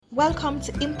Welcome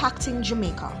to Impacting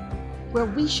Jamaica, where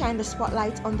we shine the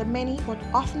spotlight on the many but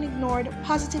often ignored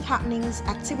positive happenings,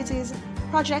 activities,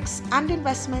 projects, and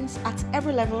investments at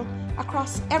every level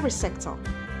across every sector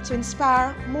to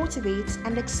inspire, motivate,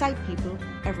 and excite people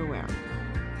everywhere.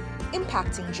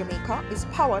 Impacting Jamaica is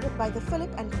powered by the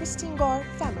Philip and Christine Gore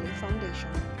Family Foundation.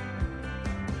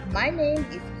 My name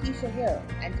is Keisha Hill,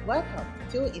 and welcome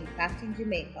to Impacting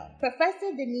Jamaica.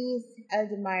 Professor Denise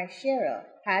Eldemire Shearer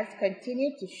has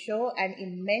continued to show an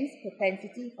immense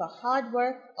propensity for hard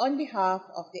work on behalf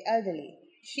of the elderly.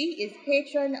 She is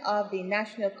patron of the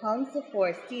National Council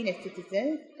for Senior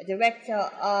Citizens, director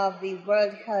of the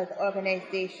World Health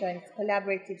Organization's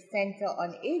Collaborative Center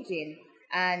on Aging,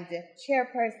 and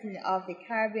chairperson of the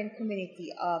Caribbean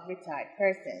Community of Retired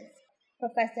Persons.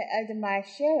 Professor Eldemire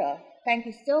Shearer, thank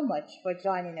you so much for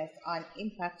joining us on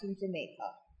Impacting Jamaica.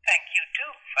 Thank you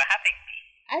too for having me.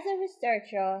 As a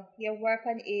researcher, your work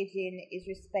on aging is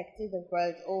respected the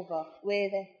world over,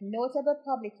 with notable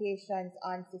publications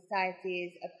on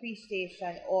society's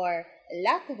appreciation or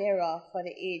lack thereof for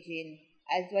the aging,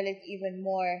 as well as even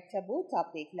more taboo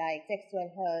topics like sexual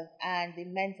health and the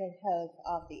mental health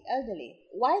of the elderly.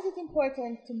 Why is it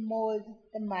important to mold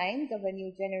the minds of a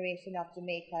new generation of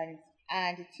Jamaicans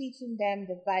and teaching them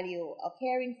the value of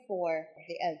caring for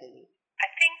the elderly? I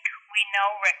think we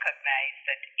now recognize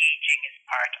that aging is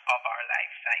part of our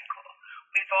life cycle.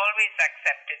 We've always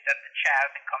accepted that the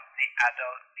child becomes the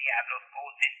adult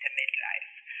goes into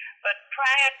midlife. But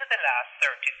prior to the last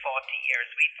 30, 40 years,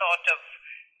 we thought of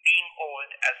being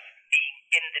old as being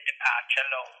in the departure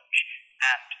lounge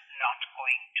and not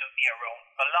going to be around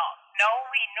for long. Now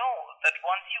we know that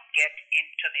once you get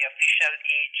into the official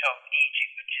age of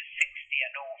aging, which is 60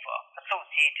 and over,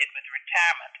 associated with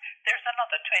retirement, there's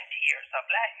another 20 years of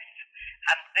life.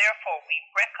 And therefore we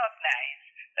recognize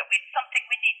that it's something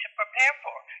we need to prepare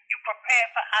for. You prepare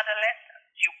for adolescence,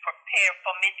 you prepare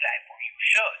for midlife, or you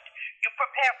should. You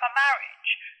prepare for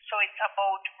marriage. So it's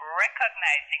about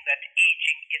recognizing that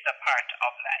aging is a part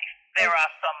of life. There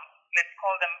are some, let's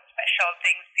call them special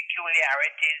things,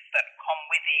 peculiarities that come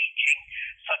with aging,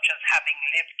 such as having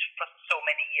lived for so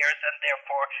many years and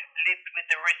therefore lived with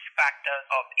the risk factors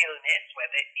of illness,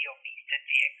 whether it be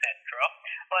obesity, etc.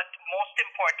 But most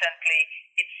importantly,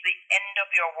 it's the end of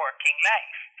your working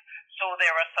life. So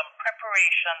there are some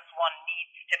preparations one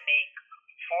needs to make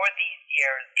for these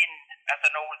years as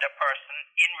an older person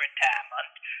in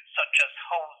retirement, such as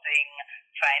housing,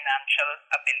 financial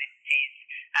abilities,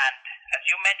 and as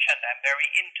you mentioned, I'm very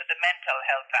into the mental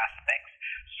health aspects.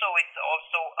 So it's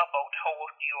also about how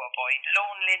you avoid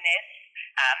loneliness,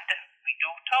 and we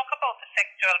do talk about the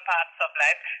sexual parts of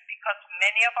life because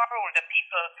many of our older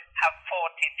people have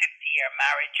 40, 50-year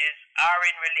marriages, are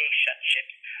in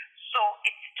relationships. So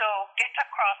it's to get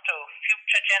across to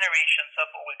future generations of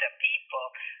older people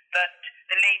that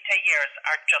the later years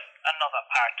are just another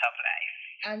part of life.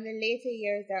 And the later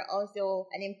years are also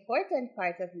an important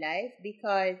part of life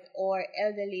because our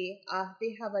elderly,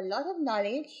 they have a lot of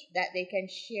knowledge that they can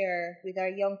share with our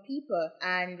young people.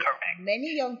 And correct.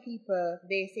 Many young people,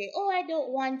 they say, oh, I don't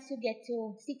want to get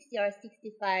to 60 or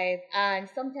 65. And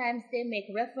sometimes they make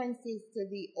references to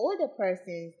the older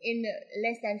persons in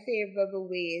less than favorable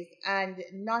ways and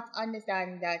not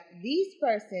understand that these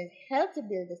persons help to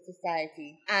build a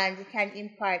society and can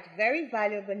impart very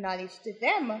valuable knowledge to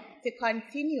them to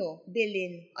continue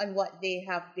building on what they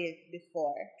have built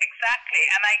before. Exactly.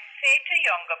 And I say to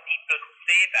younger people who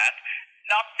say that,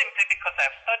 not simply because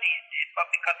I've studied it, but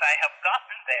because I have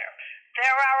gotten there.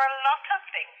 There are a lot of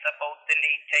things about the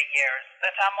later years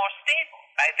that are more stable.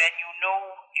 By then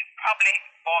you've probably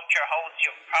bought your house,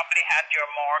 you've probably had your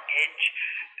mortgage,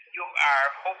 you are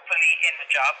hopefully in a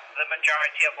job, the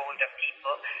majority of older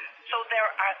people. So there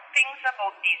are things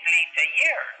about these later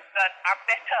years that are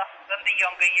better than the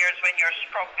younger years when you're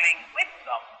struggling with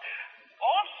them.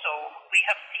 Also, we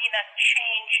have seen a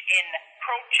change in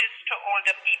approaches to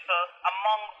older people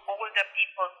among older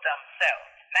people themselves.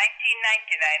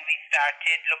 1999, we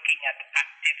started looking at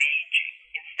active aging.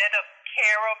 Instead of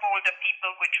care of older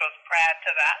people, which was prior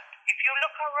to that, if you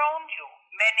look around you,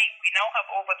 we now have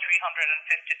over 350,000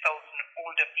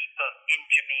 older people in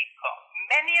Jamaica.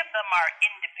 Many of them are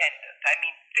independent. I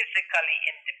mean, physically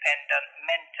independent,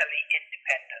 mentally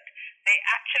independent. They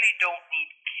actually don't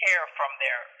need care from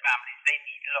their families. They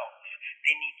need love.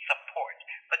 They need support.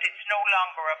 But it's no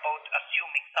longer about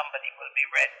assuming somebody will be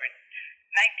bedridden.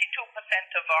 92%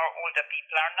 of our older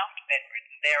people are not bedridden.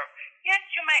 Yes,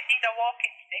 you might need a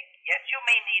walking stick. Yes, you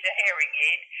may need a hearing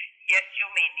aid. Yes, you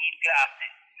may need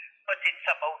glasses. but it's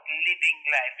about living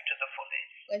life to the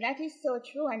fullest. Well, that is so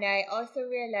true, and I also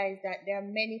realize that there are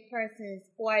many persons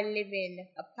who are living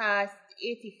past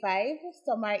 85.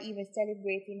 Some are even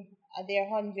celebrating their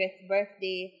 100th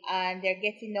birthday, and they're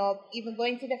getting up, even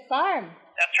going to the farm.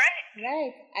 That's right.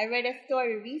 Right. I read a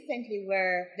story recently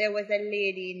where there was a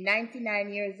lady,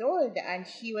 99 years old, and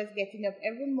she was getting up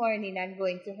every morning and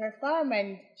going to her farm,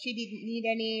 and she didn't need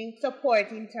any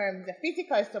support in terms of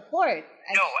physical support.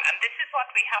 No, and this is what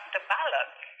we have to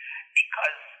balance,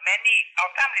 because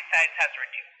our family size has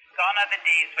reduced. Gone are the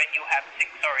days when you have 6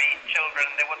 or 8 children.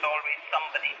 There was always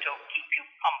somebody to keep you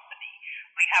company.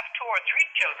 We have 2 or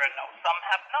 3 children now. Some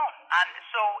have none. And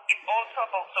so it's also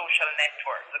about social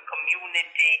networks, the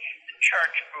community, the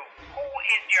church group. Who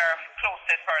is your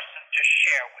closest person to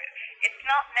share with? It's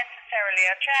not necessarily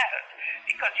a child,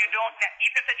 because you don't,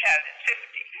 even if the child is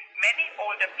 50, many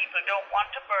older people don't want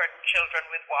to burden children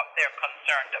with what they're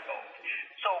concerned about.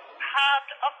 So part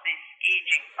of this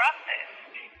aging process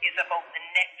is about the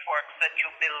networks that you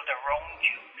build around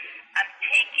you and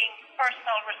taking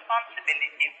personal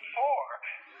responsibility for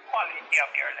quality of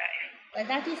your life. Well,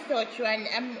 that is so true,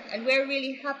 and we're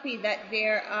really happy that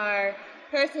there are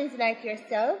persons like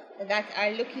yourself that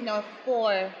are looking out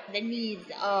for the needs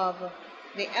of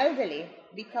the elderly,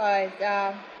 because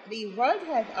the World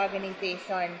Health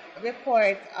Organization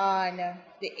report on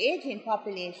the aging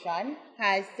population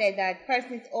has said that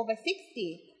persons over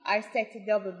 60 are set to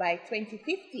double by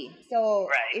 2050. So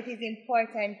It is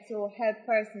important to help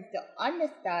persons to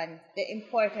understand the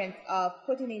importance of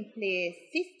putting in place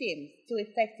systems to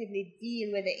effectively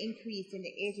deal with the increase in the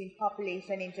aging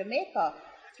population in Jamaica.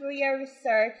 Through your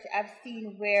research, I've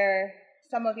seen where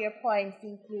some of your points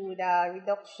include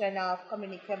reduction of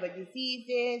communicable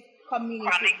diseases, chronic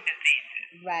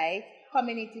diseases. Right.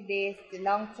 Community-based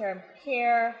long-term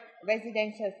care,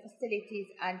 residential facilities,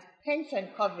 and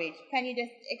pension coverage. Can you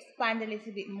just expand a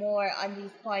little bit more on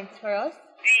these points for us?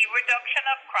 The reduction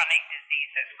of chronic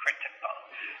disease is critical,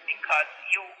 because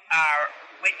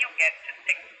when you get to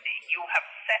 60, you have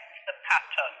set the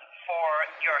pattern for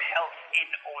your health in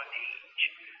old age.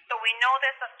 So we know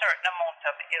there's a certain amount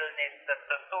of illness that's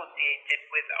associated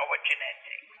with our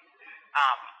genetics.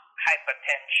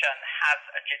 Hypertension has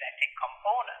a genetic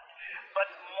component. But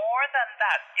more than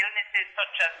that, illnesses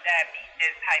such as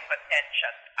diabetes,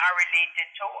 hypertension are related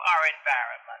to our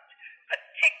environment,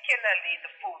 particularly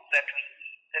the foods that we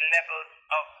eat, the levels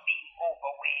of being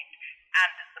overweight,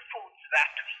 and the foods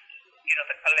that we eat,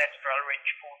 the cholesterol-rich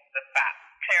foods, the fat.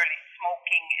 Clearly,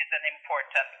 smoking is an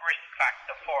important risk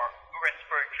factor for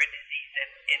respiratory disease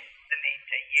in the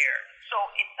later years. So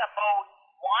it's about,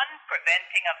 one,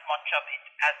 preventing as much of it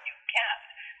as you can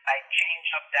by change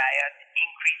of diet,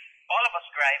 increase. All of us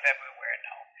drive everywhere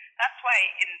now. That's why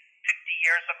 50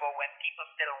 years ago, when people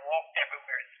still walked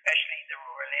everywhere, especially in the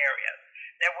rural areas,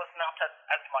 there was not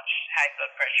as much high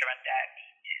blood pressure and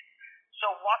diabetes. So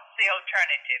what's the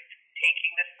alternative?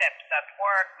 Taking the steps that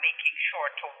work, making sure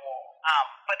to walk.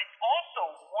 But it's also,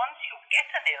 once you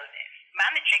get an illness,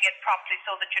 managing it properly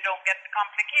so that you don't get the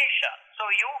complication. So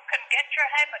you can get your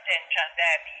hypertension,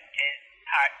 diabetes,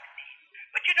 heart disease,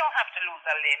 but you don't have to lose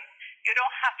a limb. You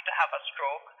don't have to have a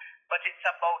stroke, but it's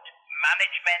about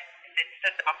management, it's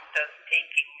the doctors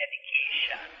taking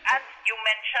medication. As you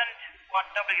mentioned what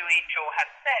WHO has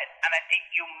said, and I think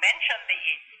you mentioned the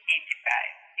age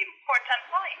 85, important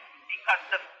point, because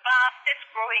the fastest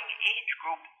growing age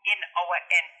group in our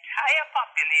entire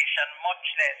population, much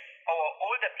less our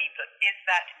older people, is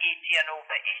that 80 and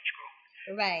over age group.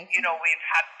 Right. We've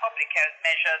had public health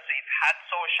measures, we've had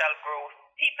social growth.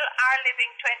 People are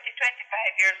living 20,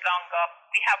 25 years longer.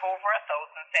 We have over 1,000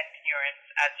 centenarians,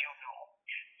 as you know.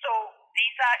 So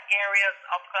these are areas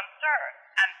of concern.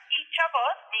 And each of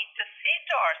us needs to say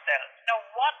to ourselves, now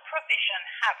what provision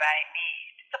have I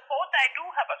made? Suppose I do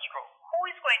have a stroke. Who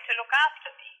is going to look after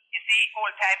me? You see,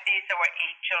 old time days there were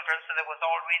 8 children, so there was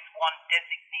always one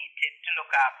designated to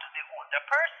look after the older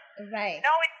person. Right.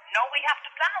 Now we have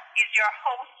to plan. Is your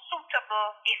house suitable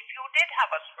if you did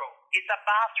have a stroke? Is a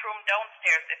bathroom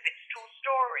downstairs if it's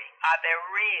 2-story? Are there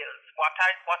rails?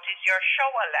 What is your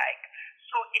shower like?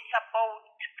 So it's about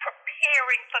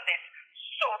preparing for this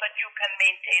so that you can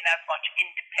maintain as much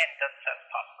independence as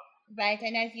possible. Right,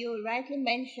 and as you rightly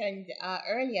mentioned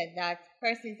earlier, that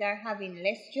persons are having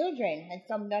less children and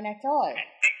some none at all.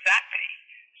 Exactly.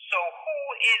 So who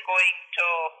is going to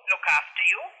look after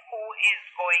you? Who is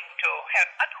going to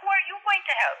help? And who are you going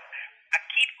to help? I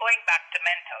keep going back to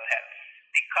mental health,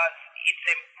 because it's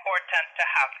important to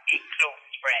have a close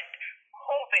friend.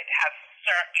 COVID has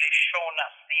certainly shown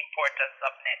us the importance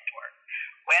of network.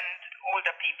 When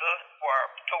older people were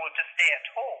told to stay at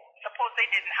home, suppose they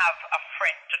didn't have a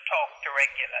friend to talk to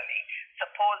regularly,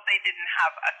 suppose they didn't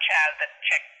have a child that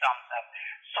checks on them.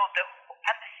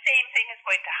 And the same thing is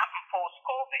going to happen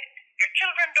post-COVID. Your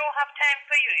children don't have time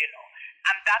for you,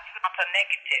 and that's not a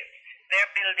negative.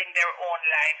 They're building their own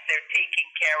lives. They're taking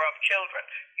care of children.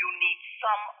 You need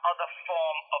some other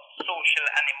form of social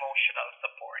and emotional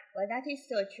support. Well, that is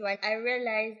so true. And I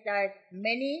realize that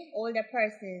many older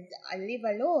persons live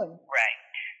alone. Right.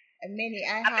 And many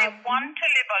they want to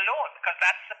live alone because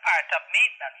that's the part of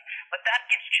maintenance. But that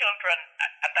gives children,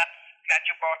 and that's glad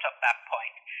you brought up that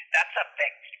point. That's a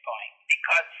vexed point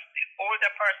because the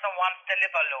older person wants to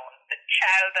live alone. The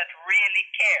child that really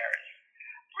cares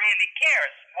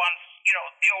wants,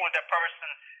 the older person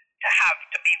to have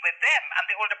to be with them, and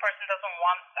the older person doesn't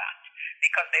want that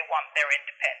because they want their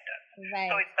independence. Right.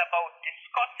 So it's about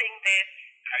discussing this.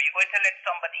 Are you going to let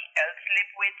somebody else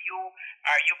live with you?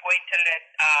 Are you going to let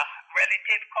a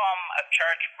relative come, a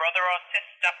church brother or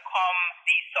sister come?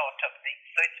 These sort of things.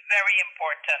 So it's very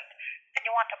important. And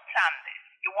you want to plan this.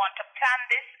 You want to plan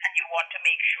this, and you want to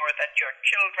make sure that your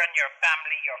children, your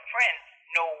family, your friends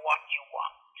know what you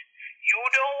want. You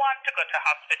don't want to go to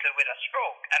hospital with a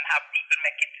stroke and have people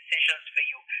making decisions for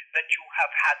you that you have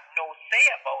had no say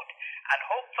about. And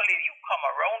hopefully you come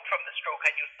around from the stroke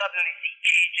and you suddenly see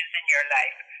changes in your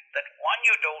life that one,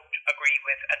 you don't agree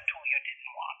with, and two, you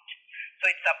didn't want. So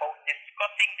it's about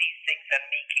discussing these things and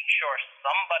making sure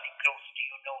somebody close to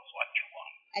you knows what you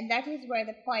want. And that is where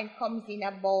the point comes in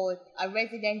about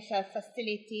residential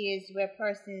facilities where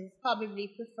persons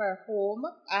probably prefer home,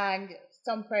 and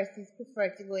some persons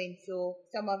prefer to go into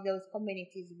some of those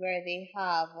communities where they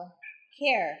have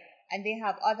care and they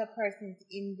have other persons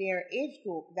in their age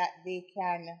group that they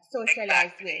can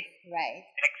socialize with. Right.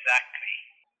 Exactly.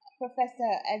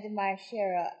 Professor Eldemire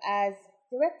Shearer, as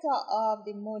Director of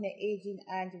the Mona Aging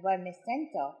and Wellness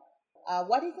Center,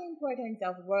 what is the importance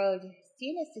of World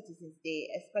Senior Citizens Day,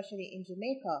 especially in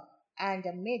Jamaica and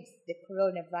amidst the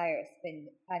coronavirus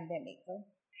pandemic?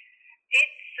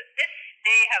 This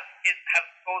day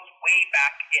goes way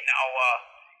back in our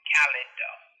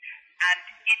calendar, and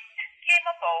it came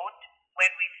about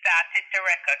when we started to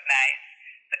recognize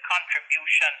the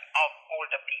contribution of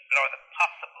older people, or the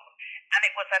possible, and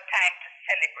it was a time to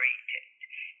celebrate it.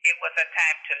 It was a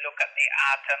time to look at the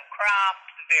art and craft,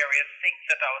 the various things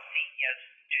that our seniors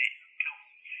do.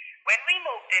 When we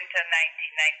moved into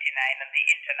 1999 and the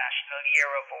International Year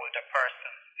of Older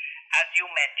Persons, as you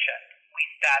mentioned, we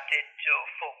started to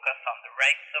focus on the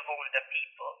rights of older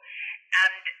people.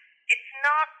 And it's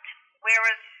not,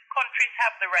 whereas countries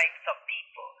have the rights of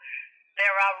people,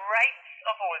 there are rights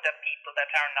of older people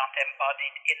that are not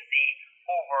embodied in the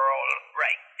overall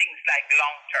rights. Things like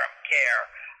long-term care,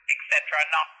 etc.,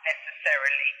 not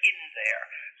necessarily in there.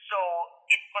 So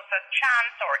it was a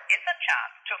chance, or is a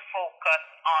chance, to focus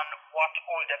on what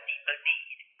older people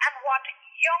need and what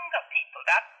younger people.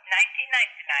 That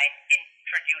 1999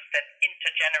 introduced an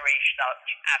intergenerational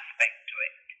aspect to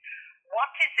it.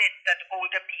 What is it that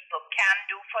older people can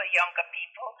do for younger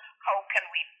people? How can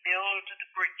we build the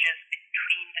bridges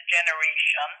between the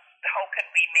generations? How can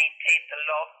we maintain the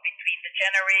love between the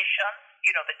generations?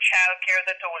 The childcare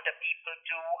that older people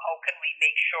do, how can we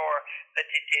make sure that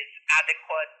it is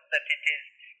adequate, that it is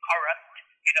current?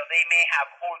 They may have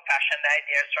old-fashioned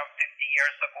ideas from 50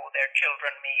 years ago. Their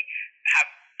children may have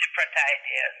different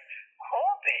ideas.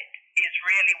 COVID is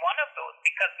really one of those,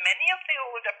 because many of the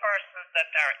older persons that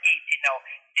are 80 now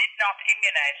did not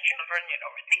immunize children,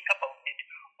 think about it.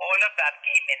 All of that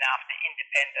came in after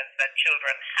independence, that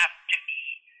children have to be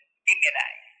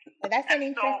immunized. Well, that's an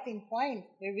interesting point.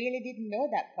 We really didn't know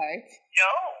that part.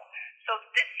 No. So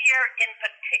this year in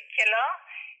particular,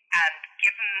 and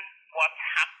given what's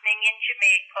happening in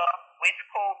Jamaica with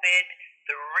COVID,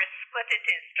 the risk that it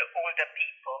is to older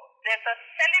people, there's a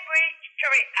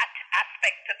celebratory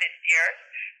aspect to this year,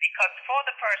 because for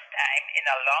the first time in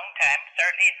a long time,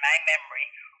 certainly in my memory,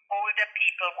 older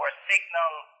people were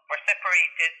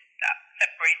separated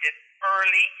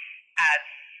early as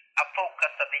a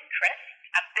focus of interest,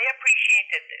 and they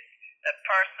appreciated this. The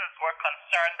persons were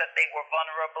concerned that they were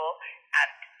vulnerable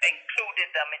and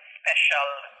included them in special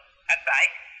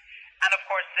advice. And of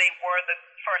course, they were the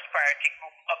first priority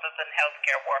group, other than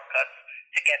healthcare workers,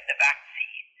 to get the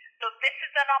vaccine. So this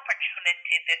is an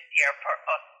opportunity this year for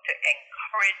us to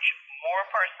encourage more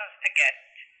persons to get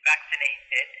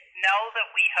vaccinated. Now that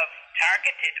we have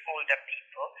targeted older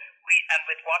people, and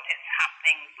with what is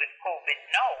happening with COVID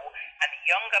now, and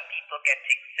younger people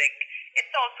getting sick,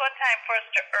 It's also a time for us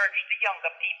to urge the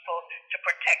younger people to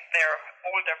protect their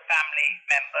older family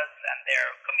members and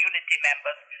their community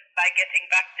members by getting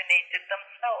vaccinated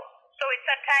themselves. So it's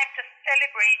a time to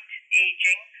celebrate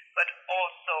aging, but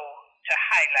also to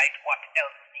highlight what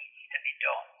else needs to be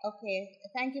done. Okay,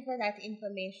 thank you for that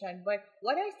information. But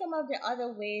what are some of the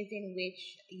other ways in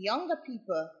which younger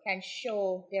people can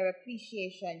show their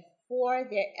appreciation for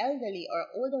their elderly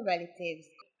or older relatives?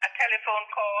 A telephone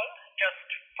call, just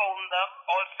phone them.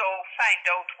 Also find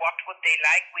out what would they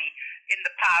like. In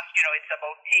the past, it's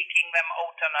about taking them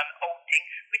out on an outing,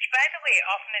 which by the way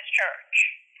often is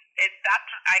church.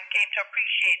 I came to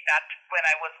appreciate that when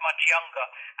I was much younger.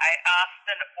 I asked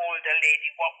an older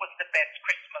lady what was the best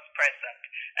Christmas present,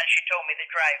 and she told me the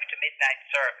drive to midnight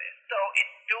service. So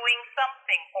it's doing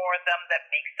something for them that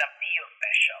makes them feel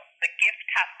special. The gift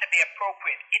has to be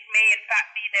appropriate. It may in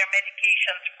fact be their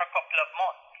medications for a couple of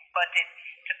months, but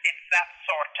it's that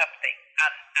sort of thing,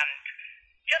 and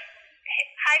just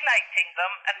highlighting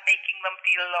them and making them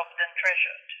feel loved and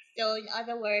treasured. So in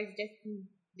other words, they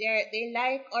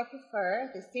like or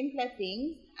prefer the simpler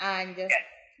things, and yes,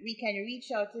 we can reach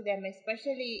out to them,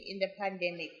 especially in the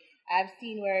pandemic. I've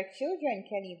seen where children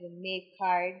can even make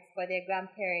cards for their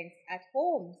grandparents at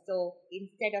home. So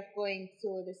instead of going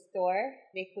to the store,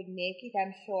 they could make it.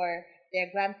 I'm sure their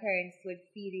grandparents would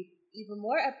feel it even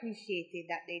more appreciated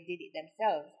that they did it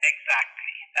themselves.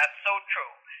 Exactly. That's so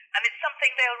true. And it's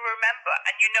something they'll remember.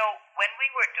 And when we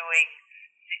were doing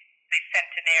the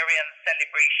centenarian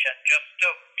celebration, just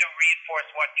to reinforce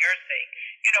what you're saying,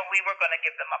 we were going to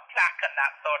give them a plaque and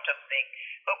that sort of thing.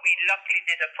 But we luckily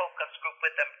did a focus group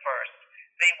with them first.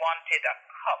 They wanted a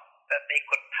cup that they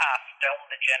could pass down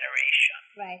the generation.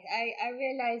 Right. I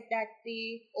realized that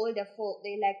the older folk,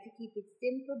 they like to keep it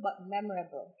simple but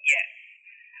memorable. Yes.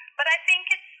 But I think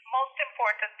it's most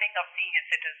important thing of Senior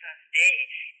Citizens Day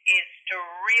is to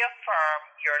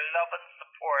reaffirm your love and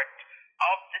support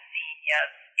of the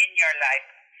seniors in your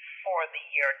life for the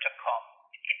year to come.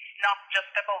 It's not just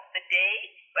about the day,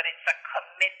 but it's a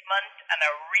commitment and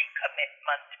a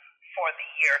recommitment for the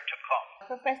year to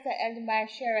come. Professor Eldemire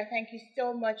Shearer, thank you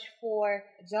so much for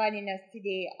joining us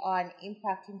today on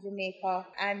Impacting Jamaica,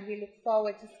 and we look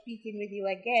forward to speaking with you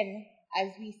again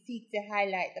as we seek to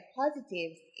highlight the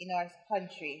positives in our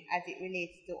country as it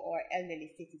relates to our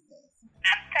elderly citizens.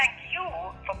 And thank you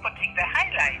for putting the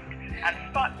highlight and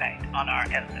spotlight on our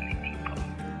elderly people.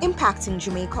 Impacting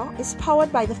Jamaica is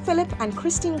powered by the Philip and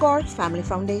Christine Gore Family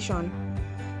Foundation.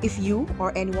 If you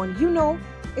or anyone you know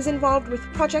is involved with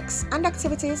projects and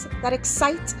activities that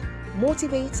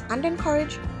motivate, and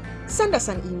encourage, send us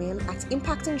an email at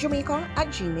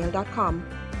impactingjamaica@gmail.com.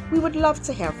 We would love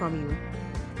to hear from you.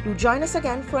 Do join us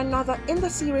again for another in the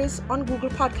series on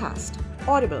Google Podcast,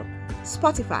 Audible,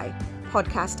 Spotify,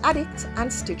 Podcast Addict,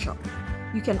 and Stitcher.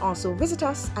 You can also visit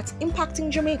us at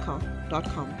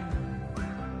impactingjamaica.com.